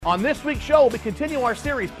On this week's show, we continue our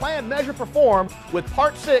series, Plan, Measure, Perform, with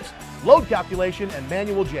Part 6, Load Calculation and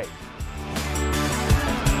Manual J.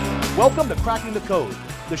 Welcome to Cracking the Code,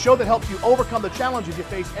 the show that helps you overcome the challenges you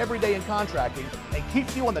face every day in contracting and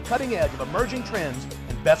keeps you on the cutting edge of emerging trends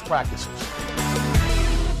and best practices.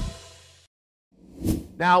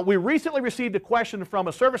 Now, we recently received a question from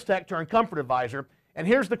a service tech turned comfort advisor, and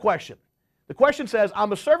here's the question. The question says,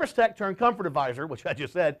 I'm a service tech turned comfort advisor, which I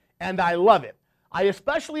just said, and I love it. I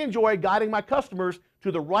especially enjoy guiding my customers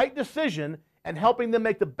to the right decision and helping them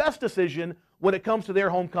make the best decision when it comes to their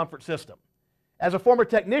home comfort system. As a former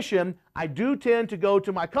technician, I do tend to go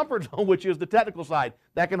to my comfort zone, which is the technical side.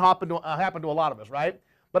 That can happen to a lot of us, right?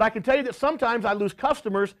 But I can tell you that sometimes I lose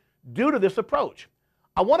customers due to this approach.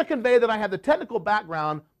 I want to convey that I have the technical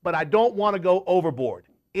background, but I don't want to go overboard.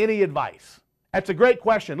 Any advice? That's a great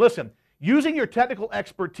question. Listen, using your technical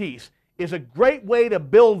expertise is a great way to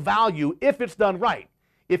build value if it's done right.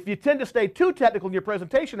 If you tend to stay too technical in your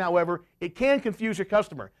presentation, however, it can confuse your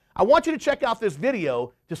customer. I want you to check out this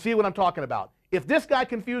video to see what I'm talking about. If this guy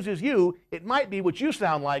confuses you, it might be what you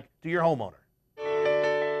sound like to your homeowner.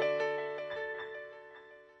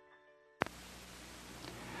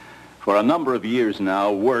 For a number of years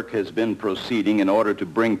now, work has been proceeding in order to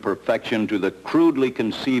bring perfection to the crudely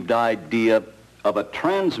conceived idea of a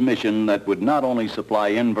transmission that would not only supply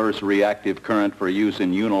inverse reactive current for use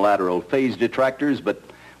in unilateral phase detractors, but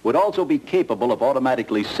would also be capable of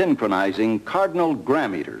automatically synchronizing cardinal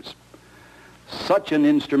grammeters. Such an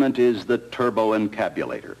instrument is the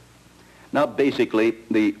turboencabulator. Now, basically,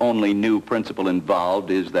 the only new principle involved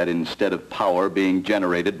is that instead of power being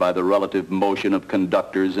generated by the relative motion of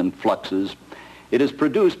conductors and fluxes, it is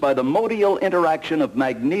produced by the modial interaction of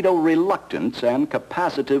magneto-reluctance and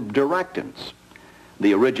capacitive diractance.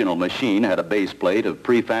 The original machine had a base plate of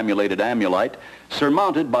prefamulated amulite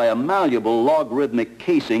surmounted by a malleable logarithmic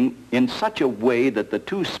casing in such a way that the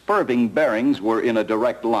two spurving bearings were in a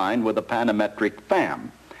direct line with a panametric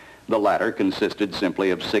fam. The latter consisted simply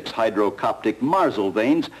of 6 hydrocoptic Marsal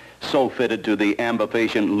vanes so fitted to the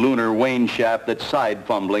ambifacient lunar wane shaft that side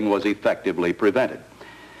fumbling was effectively prevented.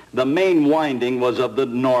 The main winding was of the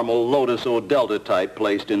normal Lotus O-delta type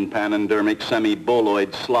placed in panendermic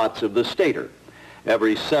semi-boloid slots of the stator,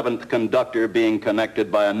 every 7th conductor being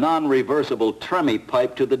connected by a non-reversible Tremie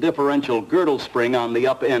pipe to the differential girdle spring on the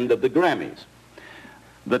up end of the Grammys.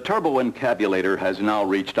 The turboencabulator has now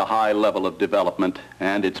reached a high level of development,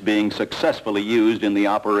 and it's being successfully used in the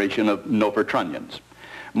operation of Nofer-trunnions.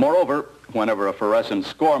 Moreover, whenever a fluorescent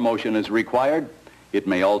score motion is required, it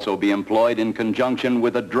may also be employed in conjunction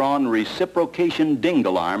with a drawn reciprocation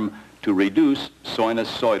dingle arm to reduce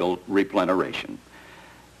sinusoidal repleneration.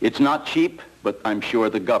 It's not cheap, but I'm sure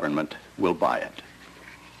the government will buy it.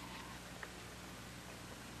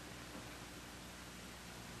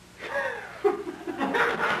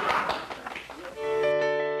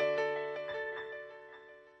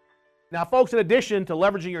 Now, folks, in addition to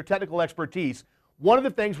leveraging your technical expertise, one of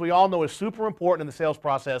the things we all know is super important in the sales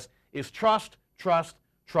process is trust, trust,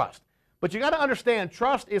 trust. But you got to understand,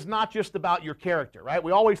 trust is not just about your character, right?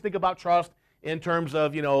 We always think about trust in terms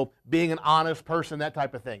of, being an honest person, that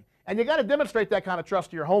type of thing. And you got to demonstrate that kind of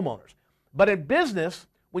trust to your homeowners. But in business,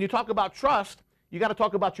 when you talk about trust, you got to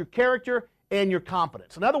talk about your character and your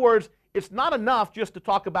competence. In other words, it's not enough just to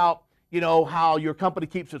talk about, how your company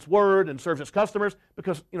keeps its word and serves its customers,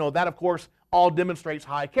 because, that, of course, all demonstrates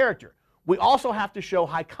high character. We also have to show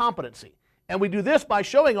high competency. And we do this by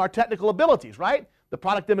showing our technical abilities, right? The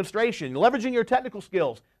product demonstration, leveraging your technical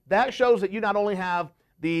skills. That shows that you not only have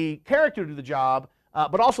the character to do the job,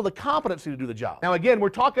 but also the competency to do the job. Now, again, we're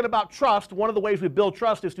talking about trust. One of the ways we build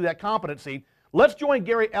trust is through that competency. Let's join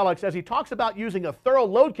Gary Ellicks as he talks about using a thorough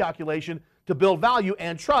load calculation to build value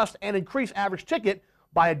and trust and increase average ticket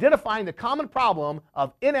by identifying the common problem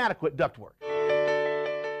of inadequate ductwork.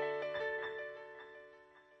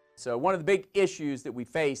 So one of the big issues that we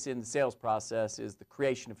face in the sales process is the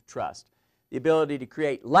creation of trust. The ability to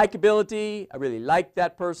create likability. I really like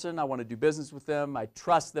that person. I want to do business with them. I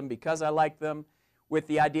trust them because I like them. With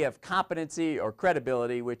the idea of competency or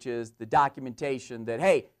credibility, which is the documentation that,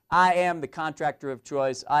 hey, I am the contractor of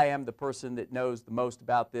choice. I am the person that knows the most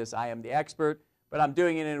about this. I am the expert, but I'm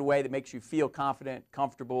doing it in a way that makes you feel confident,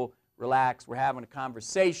 comfortable, relaxed. We're having a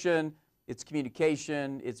conversation. It's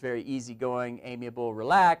communication. It's very easygoing, amiable,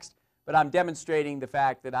 relaxed, but I'm demonstrating the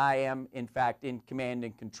fact that I am, in fact, in command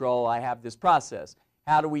and control. I have this process.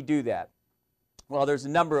 How do we do that? Well, there's a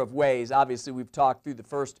number of ways. Obviously, we've talked through the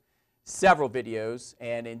first several videos,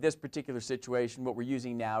 and in this particular situation, what we're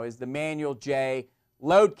using now is the Manual J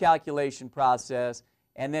load calculation process,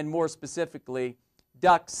 and then more specifically,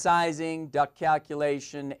 duct sizing, duct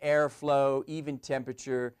calculation, airflow, even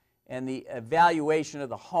temperature, and the evaluation of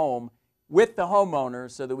the home with the homeowner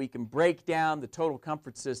so that we can break down the total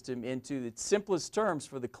comfort system into the simplest terms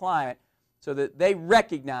for the client so that they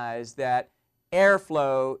recognize that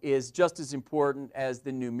airflow is just as important as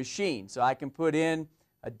the new machine. So I can put in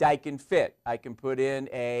a Daikin fit, I can put in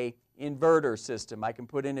a inverter system, I can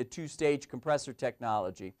put in a two-stage compressor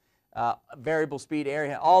technology, variable speed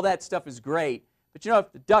air, all that stuff is great. But you know,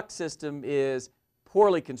 if the duct system is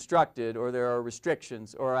poorly constructed, or there are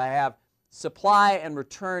restrictions, or I have supply and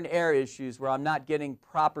return air issues where I'm not getting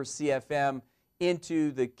proper CFM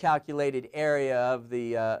into the calculated area of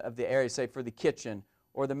the area, say for the kitchen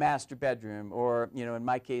or the master bedroom, or you know, in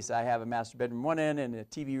my case I have a master bedroom one end and a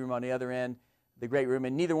TV room on the other end, the great room,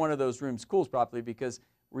 and neither one of those rooms cools properly because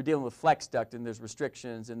we're dealing with flex duct and there's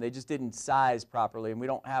restrictions and they just didn't size properly, and we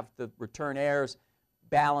don't have the return airs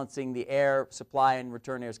balancing the air supply and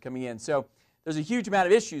return airs coming in. So there's a huge amount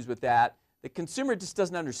of issues with that. The consumer just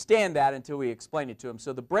doesn't understand that until we explain it to them.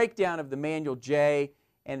 So the breakdown of the Manual J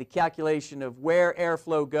and the calculation of where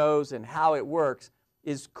airflow goes and how it works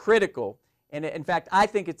is critical. And in fact, I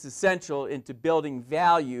think it's essential into building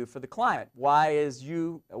value for the client. Why is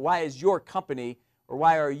your company, or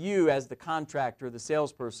why are you as the contractor, the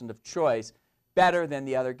salesperson of choice, better than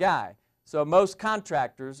the other guy? So most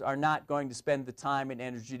contractors are not going to spend the time and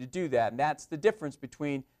energy to do that. And that's the difference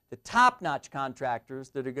between the top-notch contractors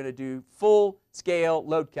that are going to do full-scale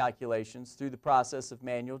load calculations through the process of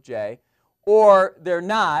Manual J, or they're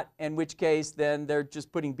not, in which case then they're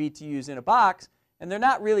just putting BTUs in a box, and they're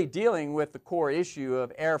not really dealing with the core issue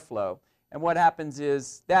of airflow. And what happens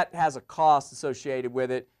is that has a cost associated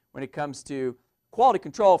with it when it comes to quality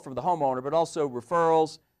control from the homeowner, but also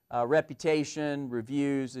referrals, reputation,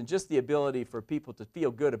 reviews, and just the ability for people to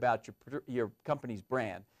feel good about your company's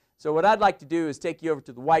brand. So what I'd like to do is take you over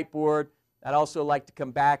to the whiteboard. I'd also like to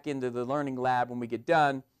come back into the learning lab when we get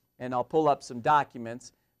done, and I'll pull up some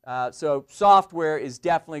documents. So software is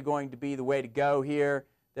definitely going to be the way to go here.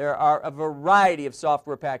 There are a variety of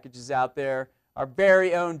software packages out there. Our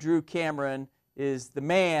very own Drew Cameron is the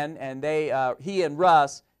man, and he and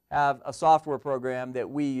Russ have a software program that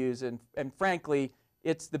we use, and frankly,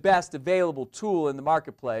 it's the best available tool in the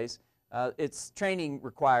marketplace. It's training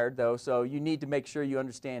required, though, so you need to make sure you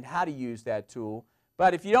understand how to use that tool.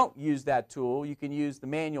 But if you don't use that tool, you can use the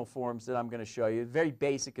manual forms that I'm going to show you. Very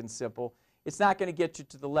basic and simple. It's not going to get you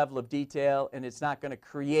to the level of detail, and it's not going to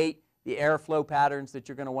create the airflow patterns that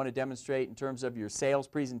you're going to want to demonstrate in terms of your sales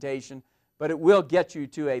presentation, but it will get you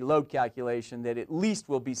to a load calculation that at least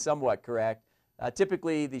will be somewhat correct.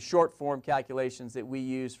 Typically, the short form calculations that we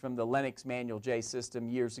used from the Lennox Manual J system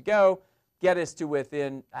years ago get us to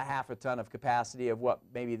within a half a ton of capacity of what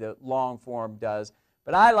maybe the long form does.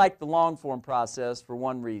 But I like the long form process for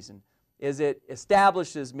one reason, is it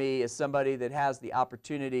establishes me as somebody that has the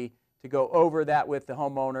opportunity to go over that with the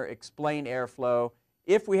homeowner, explain airflow.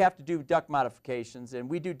 If we have to do duct modifications, and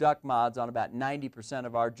we do duct mods on about 90%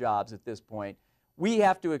 of our jobs at this point, we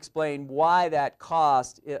have to explain why that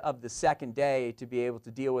cost of the second day to be able to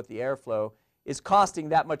deal with the airflow is costing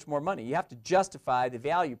that much more money. You have to justify the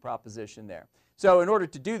value proposition there. So in order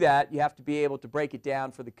to do that, you have to be able to break it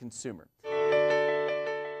down for the consumer.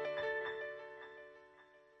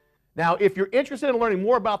 Now, if you're interested in learning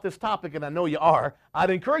more about this topic, and I know you are, I'd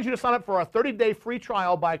encourage you to sign up for our 30-day free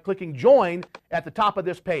trial by clicking Join at the top of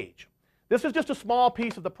this page. This is just a small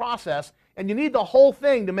piece of the process, and you need the whole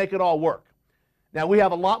thing to make it all work. Now, we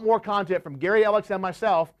have a lot more content from Gary Alex and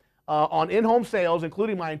myself on in-home sales,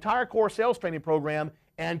 including my entire core sales training program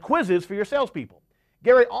and quizzes for your salespeople.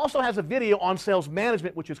 Gary also has a video on sales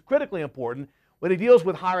management, which is critically important when he deals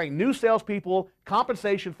with hiring new salespeople,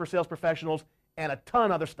 compensation for sales professionals, and a ton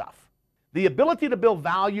of other stuff. The ability to build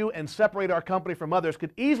value and separate our company from others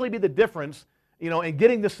could easily be the difference, in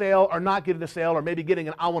getting the sale or not getting the sale, or maybe getting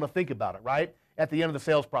an I want to think about it, right, at the end of the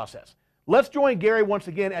sales process. Let's join Gary once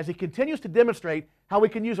again as he continues to demonstrate how we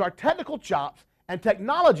can use our technical chops and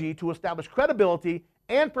technology to establish credibility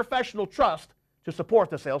and professional trust to support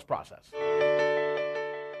the sales process.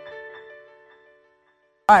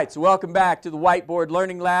 All right, so welcome back to the Whiteboard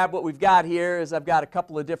Learning Lab. What we've got here is I've got a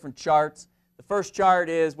couple of different charts. The first chart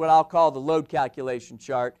is what I'll call the load calculation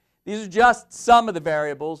chart. These are just some of the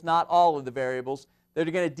variables, not all of the variables, that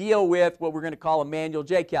are going to deal with what we're going to call a Manual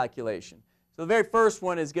J calculation. So the very first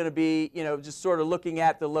one is going to be, just sort of looking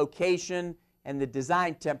at the location and the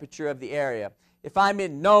design temperature of the area. If I'm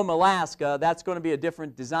in Nome, Alaska, that's going to be a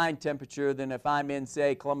different design temperature than if I'm in,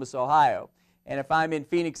 say, Columbus, Ohio. And if I'm in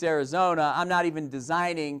Phoenix, Arizona, I'm not even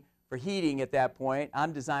designing for heating at that point.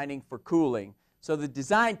 I'm designing for cooling. So the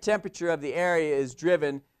design temperature of the area is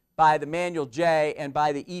driven by the manual J and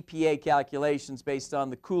by the EPA calculations based on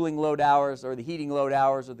the cooling load hours or the heating load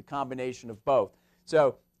hours or the combination of both.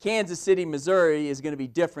 So Kansas City, Missouri is going to be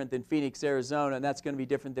different than Phoenix, Arizona, and that's going to be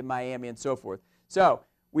different than Miami and so forth. So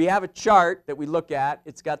we have a chart that we look at.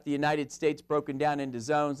 It's got the United States broken down into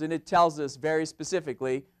zones, and it tells us very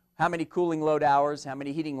specifically how many cooling load hours, how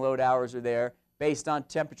many heating load hours are there based on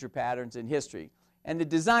temperature patterns in history. And the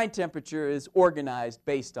design temperature is organized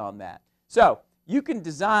based on that. So you can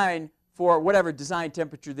design for whatever design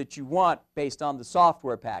temperature that you want based on the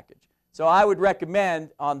software package. So I would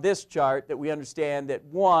recommend on this chart that we understand that,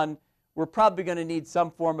 one, we're probably going to need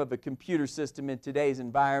some form of a computer system in today's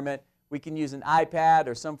environment. We can use an iPad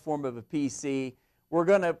or some form of a PC. We're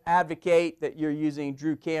going to advocate that you're using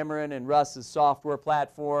Drew Cameron and Russ's software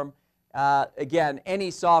platform. Again,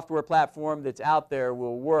 any software platform that's out there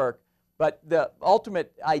will work. But the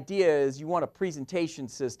ultimate idea is you want a presentation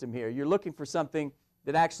system here. You're looking for something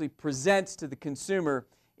that actually presents to the consumer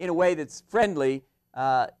in a way that's friendly,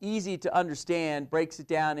 easy to understand, breaks it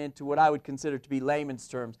down into what I would consider to be layman's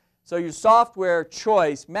terms. So your software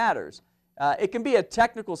choice matters. It can be a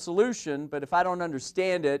technical solution, but if I don't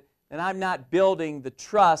understand it, then I'm not building the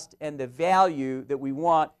trust and the value that we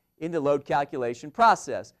want in the load calculation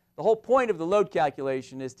process. The whole point of the load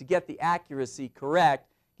calculation is to get the accuracy correct,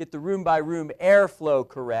 get the room-by-room airflow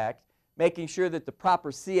correct, making sure that the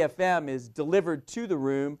proper CFM is delivered to the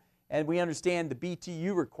room, and we understand the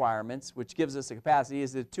BTU requirements, which gives us a capacity.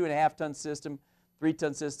 Is it a 2.5-ton system,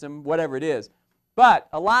 3-ton system, whatever it is. But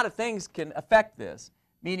a lot of things can affect this,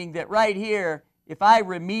 meaning that right here, if I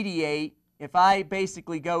remediate, if I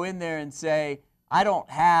basically go in there and say, I don't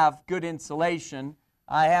have good insulation,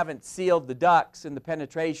 I haven't sealed the ducts and the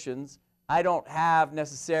penetrations, I don't have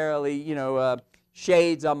necessarily,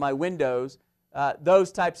 shades on my windows,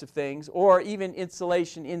 those types of things, or even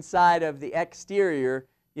insulation inside of the exterior,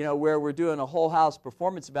 where we're doing a whole house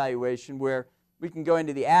performance evaluation where we can go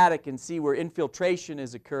into the attic and see where infiltration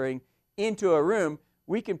is occurring into a room.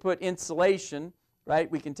 We can put insulation,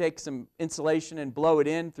 right? We can take some insulation and blow it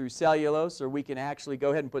in through cellulose, or we can actually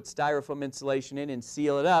go ahead and put styrofoam insulation in and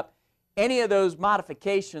seal it up. Any of those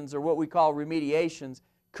modifications, or what we call remediations,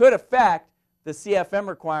 could affect the CFM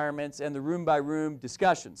requirements and the room-by-room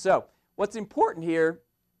discussion. So what's important here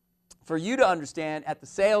for you to understand at the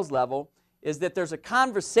sales level is that there's a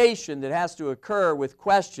conversation that has to occur with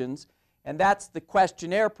questions, and that's the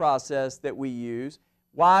questionnaire process that we use.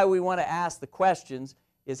 Why we want to ask the questions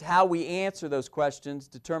is how we answer those questions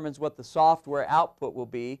determines what the software output will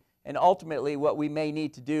be, and ultimately what we may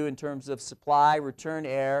need to do in terms of supply, return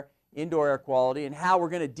air, indoor air quality, and how we're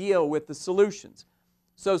going to deal with the solutions.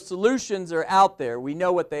 So solutions are out there. We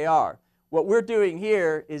know what they are. What we're doing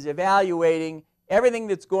here is evaluating everything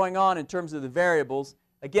that's going on in terms of the variables.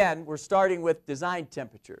 Again, we're starting with design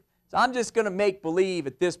temperature. So I'm just going to make believe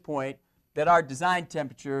at this point that our design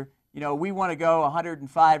temperature, we want to go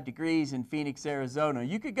 105 degrees in Phoenix, Arizona.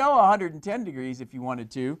 You could go 110 degrees if you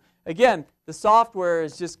wanted to. Again, the software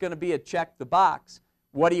is just going to be a check the box.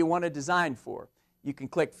 What do you want to design for? You can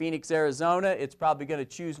click Phoenix, Arizona. It's probably going to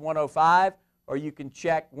choose 105, or you can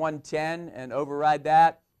check 110 and override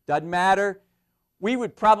that. Doesn't matter. We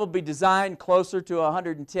would probably design closer to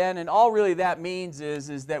 110, and all really that means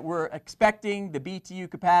is that we're expecting the BTU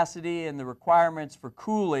capacity and the requirements for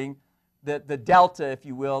cooling, the delta, if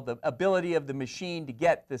you will, the ability of the machine to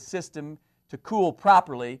get the system to cool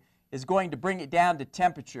properly is going to bring it down to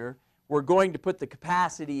temperature. We're going to put the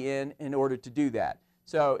capacity in order to do that.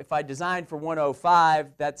 So if I design for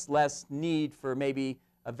 105, that's less need for maybe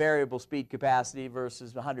a variable speed capacity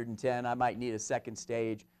versus 110. I might need a second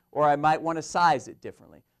stage, or I might want to size it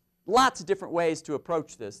differently. Lots of different ways to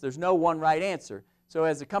approach this. There's no one right answer. So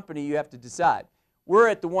as a company, you have to decide. We're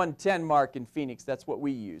at the 110 mark in Phoenix. That's what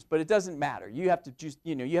we use. But it doesn't matter. You have to just,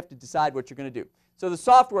 you have to decide what you're going to do. So the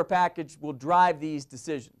software package will drive these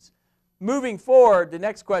decisions. Moving forward, the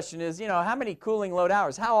next question is, how many cooling load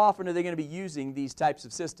hours? How often are they going to be using these types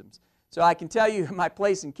of systems? So I can tell you my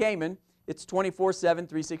place in Cayman, it's 24/7,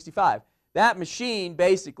 365. That machine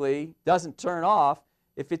basically doesn't turn off.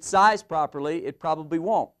 If it's sized properly, it probably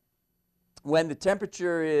won't. When the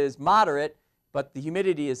temperature is moderate, but the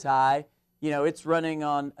humidity is high, it's running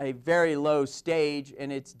on a very low stage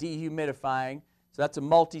and it's dehumidifying. So that's a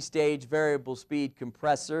multi-stage variable speed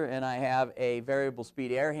compressor, and I have a variable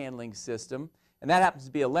speed air handling system. And that happens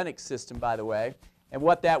to be a Lennox system, by the way. And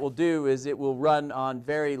what that will do is it will run on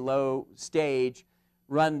very low stage,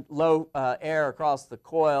 run low air across the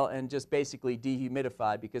coil, and just basically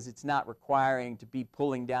dehumidify because it's not requiring to be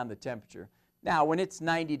pulling down the temperature. Now, when it's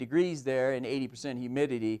 90 degrees there and 80%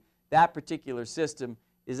 humidity, that particular system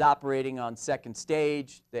is operating on second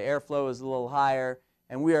stage. The airflow is a little higher,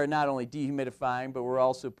 and we are not only dehumidifying, but we're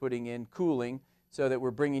also putting in cooling so that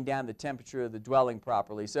we're bringing down the temperature of the dwelling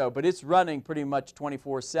properly. But it's running pretty much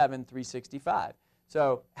 24/7, 365.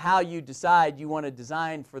 So how you decide you want to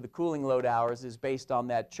design for the cooling load hours is based on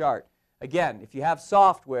that chart. Again, if you have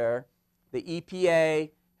software, the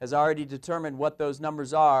EPA has already determined what those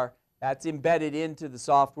numbers are. That's embedded into the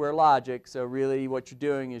software logic. So really what you're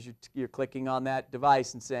doing is you're clicking on that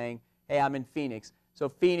device and saying, hey, I'm in Phoenix. So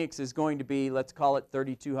Phoenix is going to be, let's call it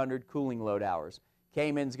 3,200 cooling load hours.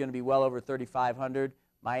 Cayman's going to be well over 3,500.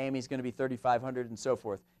 Miami's going to be 3,500 and so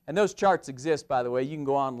forth. And those charts exist, by the way. You can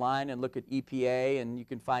go online and look at EPA and you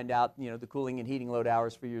can find out, the cooling and heating load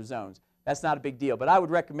hours for your zones. That's not a big deal. But I would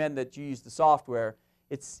recommend that you use the software.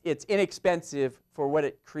 It's inexpensive for what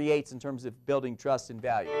it creates in terms of building trust and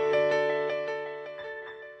value.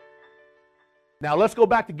 Now let's go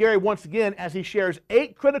back to Gary once again as he shares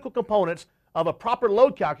 8 critical components of a proper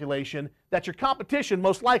load calculation that your competition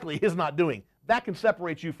most likely is not doing. That can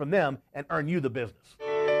separate you from them and earn you the business.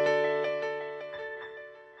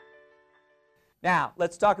 Now,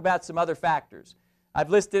 let's talk about some other factors. I've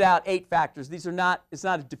listed out 8 factors. It's not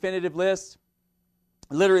a definitive list.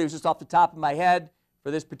 Literally, it was just off the top of my head for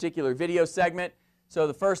this particular video segment. So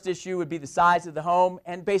the first issue would be the size of the home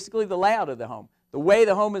and basically the layout of the home. The way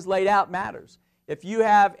the home is laid out matters. If you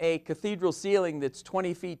have a cathedral ceiling that's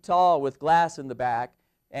 20 feet tall with glass in the back,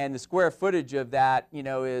 and the square footage of that,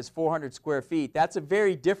 is 400 square feet, that's a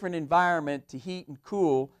very different environment to heat and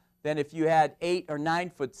cool than if you had 8 or 9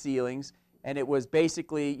 foot ceilings and it was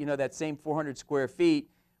basically, that same 400 square feet.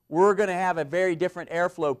 We're going to have a very different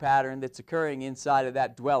airflow pattern that's occurring inside of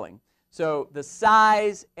that dwelling. So the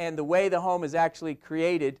size and the way the home is actually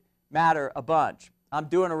created matter a bunch. I'm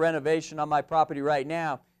doing a renovation on my property right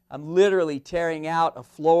now. I'm literally tearing out a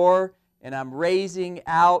floor and I'm raising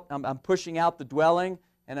out, I'm pushing out the dwelling,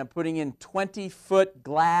 and I'm putting in 20-foot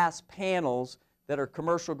glass panels that are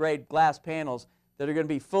commercial grade glass panels that are going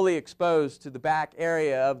to be fully exposed to the back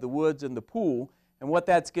area of the woods and the pool. And what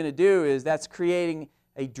that's going to do is that's creating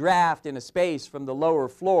a draft in a space from the lower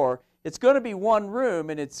floor. It's going to be one room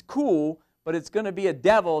and it's cool, but it's going to be a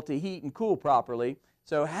devil to heat and cool properly.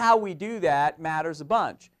 So how we do that matters a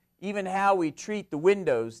bunch. Even how we treat the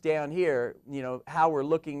windows down here, how we're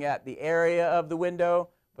looking at the area of the window,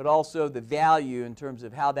 but also the value in terms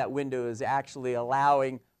of how that window is actually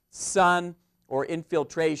allowing sun or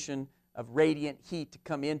infiltration of radiant heat to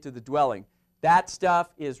come into the dwelling. That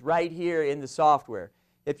stuff is right here in the software.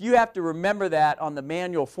 If you have to remember that on the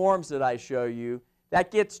manual forms that I show you,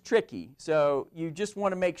 that gets tricky. So you just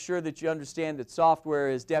want to make sure that you understand that software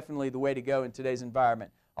is definitely the way to go in today's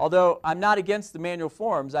environment. Although I'm not against the manual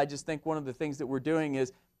forms, I just think one of the things that we're doing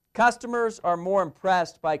is customers are more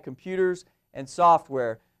impressed by computers and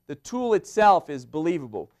software. The tool itself is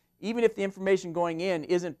believable. Even if the information going in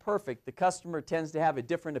isn't perfect, the customer tends to have a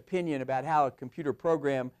different opinion about how a computer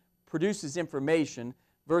program produces information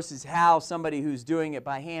versus how somebody who's doing it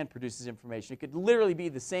by hand produces information. It could literally be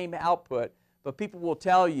the same output, but people will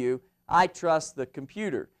tell you, I trust the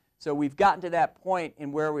computer. So we've gotten to that point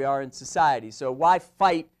in where we are in society. So why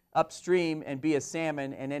fight upstream and be a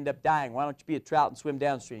salmon and end up dying? Why don't you be a trout and swim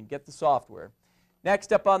downstream? Get the software.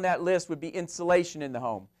 Next up on that list would be insulation in the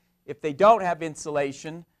home. If they don't have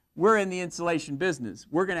insulation, we're in the insulation business.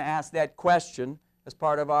 We're going to ask that question as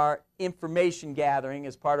part of our information gathering,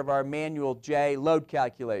 as part of our Manual J load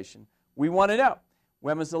calculation. We want to know,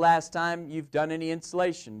 when was the last time you've done any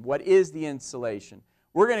insulation? What is the insulation?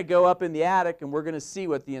 We're going to go up in the attic and we're going to see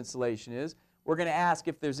what the insulation is. We're going to ask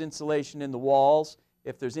if there's insulation in the walls,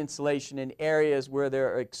 if there's insulation in areas where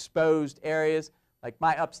there are exposed areas, like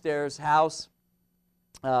my upstairs house,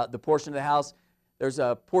 the portion of the house, there's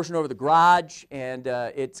a portion over the garage and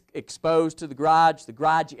it's exposed to the garage. The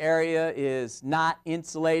garage area is not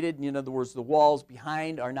insulated. In other words, the walls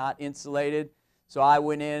behind are not insulated. So I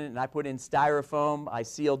went in and I put in styrofoam. I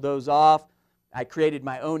sealed those off. I created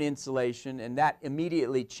my own insulation, and that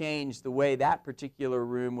immediately changed the way that particular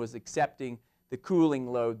room was accepting the cooling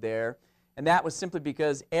load there. And that was simply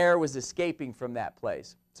because air was escaping from that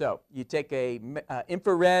place. So you take a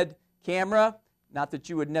infrared camera, not that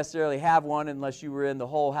you would necessarily have one unless you were in the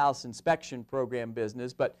whole house inspection program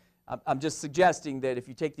business, but I'm just suggesting that if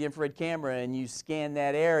you take the infrared camera and you scan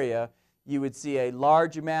that area, you would see a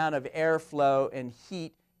large amount of airflow and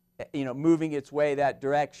heat moving its way that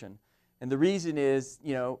direction. And the reason is,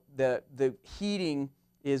 the heating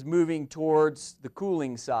is moving towards the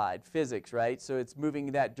cooling side, physics, right? So it's moving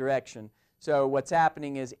in that direction. So what's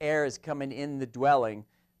happening is air is coming in the dwelling.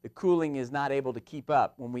 The cooling is not able to keep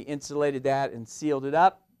up. When we insulated that and sealed it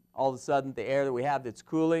up, all of a sudden the air that we have that's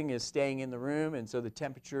cooling is staying in the room, and so the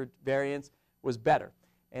temperature variance was better.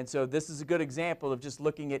 And so this is a good example of just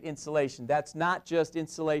looking at insulation. That's not just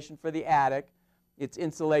insulation for the attic, it's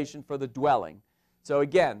insulation for the dwelling. So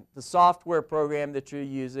again, the software program that you're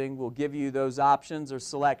using will give you those options or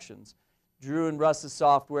selections. Drew and Russ's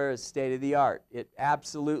software is state-of-the-art. It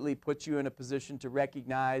absolutely puts you in a position to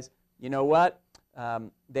recognize, you know what,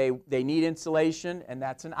 they need insulation, and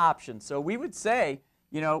that's an option. So we would say,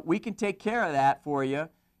 you know, we can take care of that for you,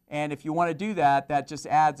 and if you want to do that, that just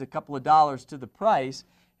adds a couple of dollars to the price.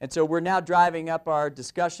 And so we're now driving up our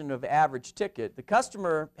discussion of average ticket. The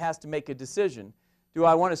customer has to make a decision. Do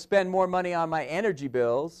I want to spend more money on my energy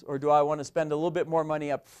bills, or do I want to spend a little bit more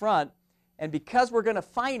money up front? And because we're going to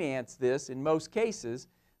finance this in most cases,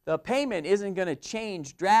 the payment isn't going to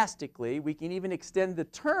change drastically. We can even extend the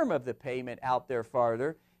term of the payment out there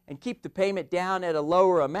farther and keep the payment down at a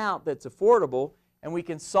lower amount that's affordable, and we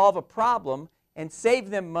can solve a problem and save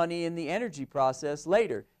them money in the energy process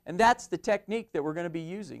later. And that's the technique that we're going to be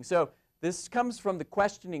using. So this comes from the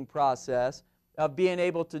questioning process of being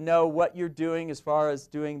able to know what you're doing as far as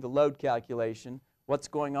doing the load calculation, what's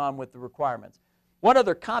going on with the requirements. One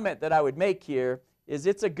other comment that I would make here is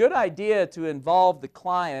it's a good idea to involve the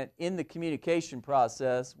client in the communication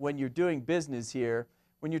process when you're doing business here.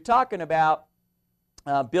 When you're talking about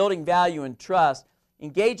building value and trust,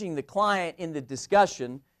 engaging the client in the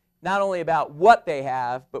discussion, not only about what they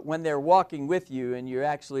have, but when they're walking with you and you're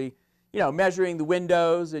actually measuring the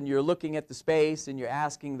windows and you're looking at the space and you're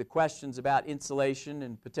asking the questions about insulation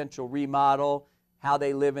and potential remodel, how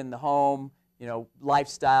they live in the home,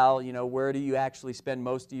 lifestyle, where do you actually spend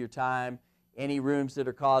most of your time, any rooms that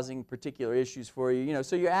are causing particular issues for you.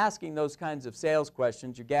 So you're asking those kinds of sales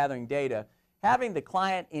questions, you're gathering data. Having the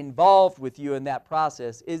client involved with you in that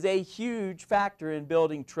process is a huge factor in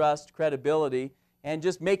building trust, credibility, and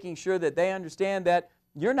just making sure that they understand that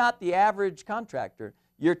you're not the average contractor.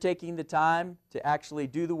 You're taking the time to actually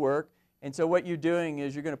do the work, and so what you're doing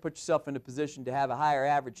is you're going to put yourself in a position to have a higher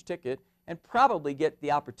average ticket and probably get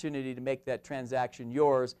the opportunity to make that transaction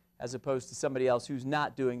yours as opposed to somebody else who's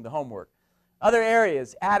not doing the homework. Other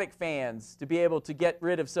areas, attic fans, to be able to get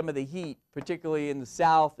rid of some of the heat, particularly in the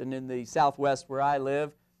south and in the southwest where I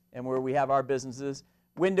live and where we have our businesses.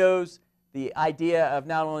 Windows, the idea of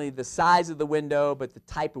not only the size of the window but the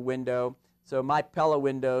type of window. So my Pella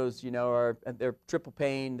windows, they're triple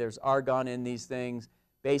pane. There's argon in these things.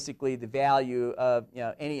 Basically, the value of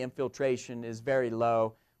any infiltration is very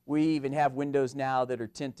low. We even have windows now that are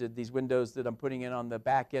tinted. These windows that I'm putting in on the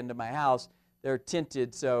back end of my house, they're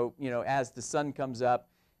tinted. So as the sun comes up,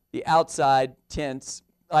 the outside tints.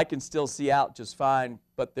 I can still see out just fine,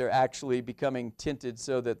 but they're actually becoming tinted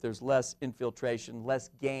so that there's less infiltration, less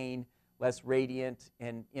gain, less radiant,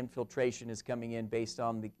 and infiltration is coming in based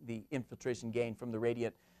on the infiltration gain from the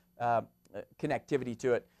radiant connectivity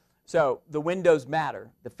to it. So the windows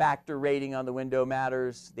matter. The factor rating on the window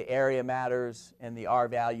matters, the area matters, and the R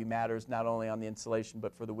value matters, not only on the insulation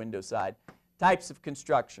but for the window side. Types of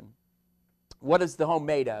construction. What is the home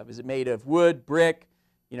made of? Is it made of wood, brick?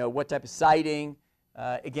 What type of siding?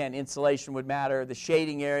 Again, insulation would matter. The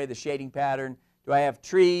shading area, the shading pattern. Do I have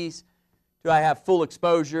trees? Do I have full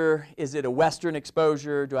exposure? Is it a western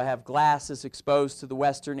exposure? Do I have glasses exposed to the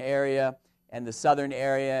western area and the southern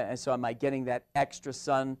area? And so am I getting that extra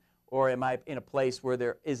sun, or am I in a place where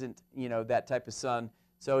there isn't, that type of sun?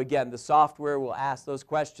 So again, the software will ask those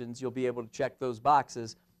questions. You'll be able to check those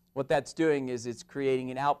boxes. What that's doing is it's creating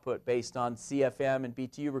an output based on CFM and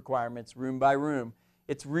BTU requirements room by room.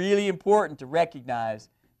 It's really important to recognize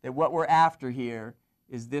that what we're after here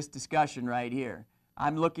is this discussion right here.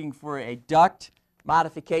 I'm looking for a duct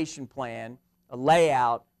modification plan, a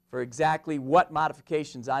layout for exactly what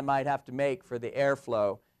modifications I might have to make for the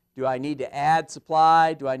airflow. Do I need to add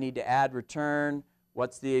supply? Do I need to add return?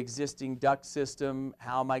 What's the existing duct system?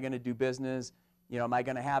 How am I going to do business? Am I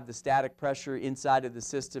going to have the static pressure inside of the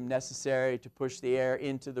system necessary to push the air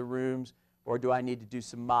into the rooms, or do I need to do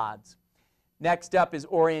some mods? Next up is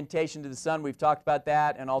orientation to the sun. We've talked about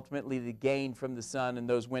that, and ultimately the gain from the sun in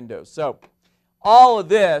those windows. So all of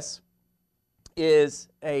this is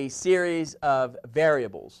a series of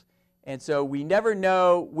variables. And so we never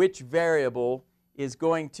know which variable is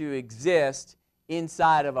going to exist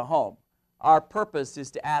inside of a home. Our purpose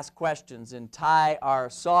is to ask questions and tie our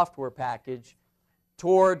software package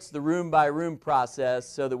towards the room-by-room process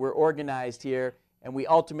so that we're organized here, and we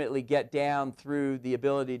ultimately get down through the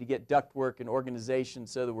ability to get ductwork and organization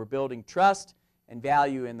so that we're building trust and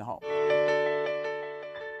value in the home.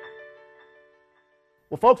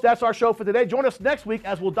 Well, folks, that's our show for today. Join us next week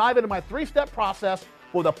as we'll dive into my 3-step process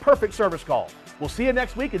for the perfect service call. We'll see you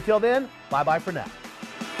next week. Until then, bye-bye for now.